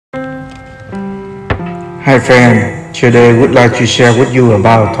Hi friend, today I would like to share with you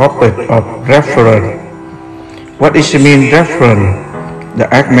about topic of reference. What is the mean reference? The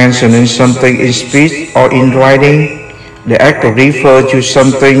act mentioning something in speech or in writing. The act of refer to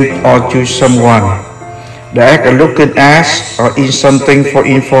something or to someone. The act of looking at or in something for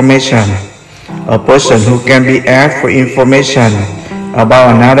information. A person who can be asked for information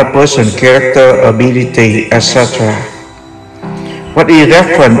about another person's character, ability, etc. What is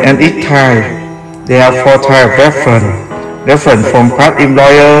reference and its type? There are four types of reference. Reference from past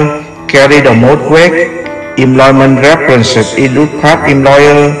employer carry the most weight. Employment references include past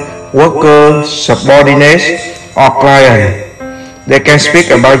employer, worker, subordinates, or client. They can speak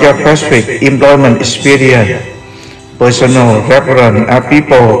about your specific employment experience. Personal reference are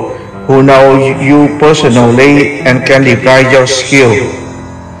people who know you personally and can describe your skill.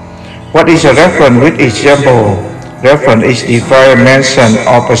 What is a reference with example? Reference is defined mention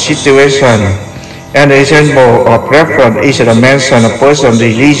of a situation. An example of reference is the mention of a person's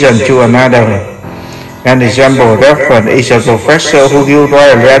religion to another. An example reference is a professor who will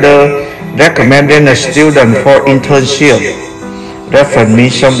write a letter recommending a student for internship. Reference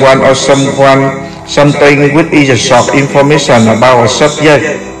means someone or something with is a short information about a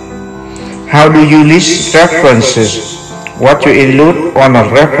subject. How do you list references? What you include on a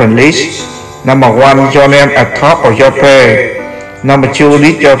reference list? Number 1, your name at top of your page. Number 2,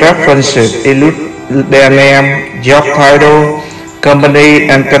 list your references. Include their name, job title,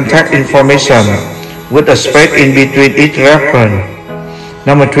 company, and contact information with a space in between each reference.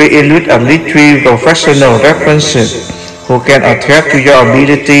 Number 3, include at least 3 professional references who can attest to your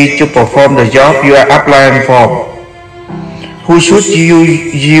ability to perform the job you are applying for. Who should you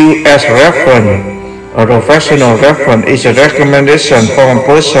use as reference? A professional reference is a recommendation from a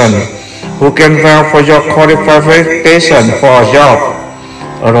person who can vouch for your qualification for a job.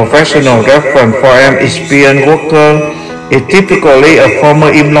 A professional reference for an experienced worker is typically a former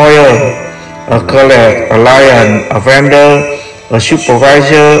employer, a colleague, a client, a vendor, a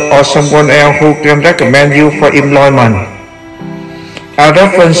supervisor, or someone else who can recommend you for employment. Are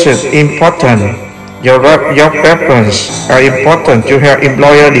references important? Your references are important to help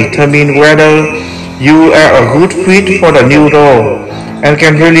employer determine whether you are a good fit for the new role and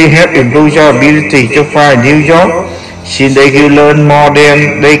can really help improve your ability to find a new job, since they will learn more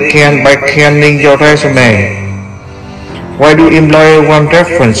than they can by scanning your resume. Why do employers want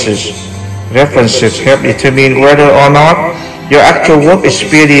references? References help determine whether or not your actual work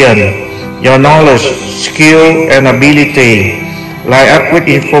experience, your knowledge, skill, and ability line up with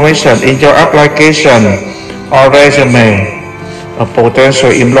information in your application or resume. A potential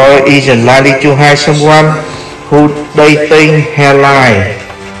employer isn't likely to hire someone who they think has lied.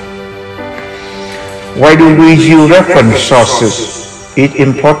 Why do we use reference sources? It's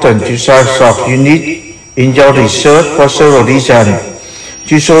important to cite sources you need in your research for several reasons.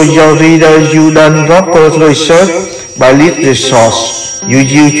 To show your readers you done proper research by listing the source you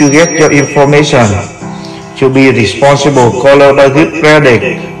use to get your information. To be responsible, call a good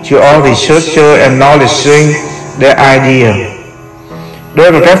credit to all researchers and acknowledging their idea.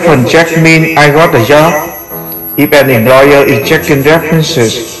 Does the reference check mean I got the job? If an employer is checking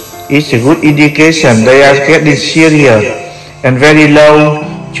references, it's a good indication they are getting serious and very low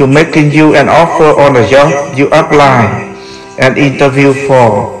to making you an offer on the job you apply and interview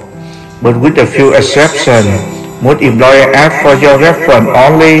for. But with a few exceptions, most employers ask for your reference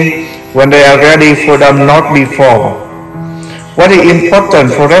only when they are ready for them, not before. What is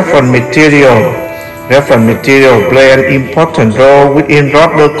important for reference material? Reference material play an important role within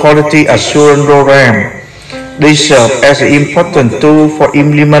the quality assurance program. They serve as an important tool for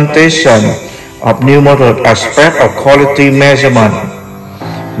implementation of numerous aspects of quality measurement,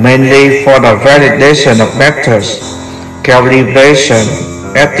 mainly for the validation of methods, calibration,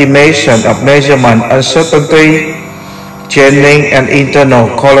 estimation of measurement uncertainty, chaining, and internal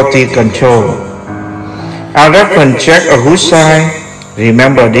quality control. Are reference check a good sign?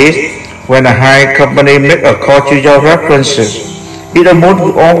 Remember this, when a high company make a call to your references, it is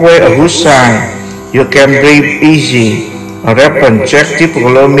always a good sign. You can breathe easy. A reference check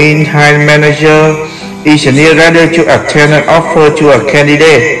typically means hiring manager is near ready to attend an offer to a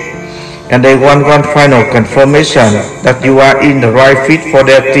candidate, and they want one final confirmation that you are in the right fit for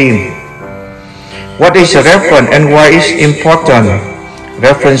their team. What is a reference and why is it important?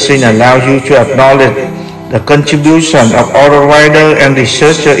 Referencing allows you to acknowledge the contribution of other writers and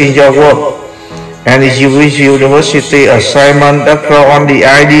researchers in your work, and is university assignment that draw on the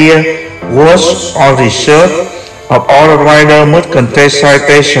idea, works, or research of other writers must contain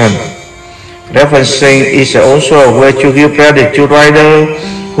citation. Referencing is also a way to give credit to writers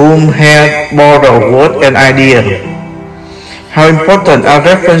whom had borrowed words and ideas. How important are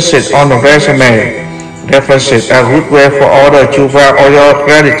references on a resume? References are a good way for others to verify your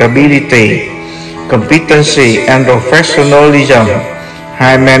credibility, competency, and professionalism.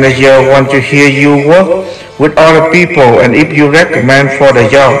 High managers want to hear you work with other people and if you recommend for the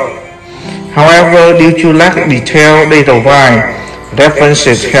job. However, due to lack of detail they provide,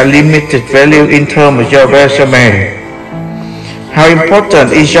 references have limited value in terms of your resume. How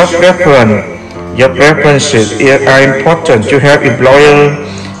important is job reference? Job references are important to help employers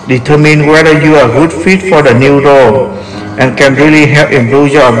determine whether you are a good fit for the new role and can really help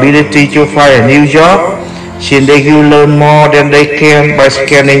improve your ability to find a new job since they will learn more than they can by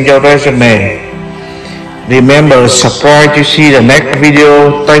scanning your resume. Remember, subscribe to see the next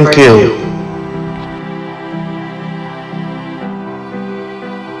video. Thank you.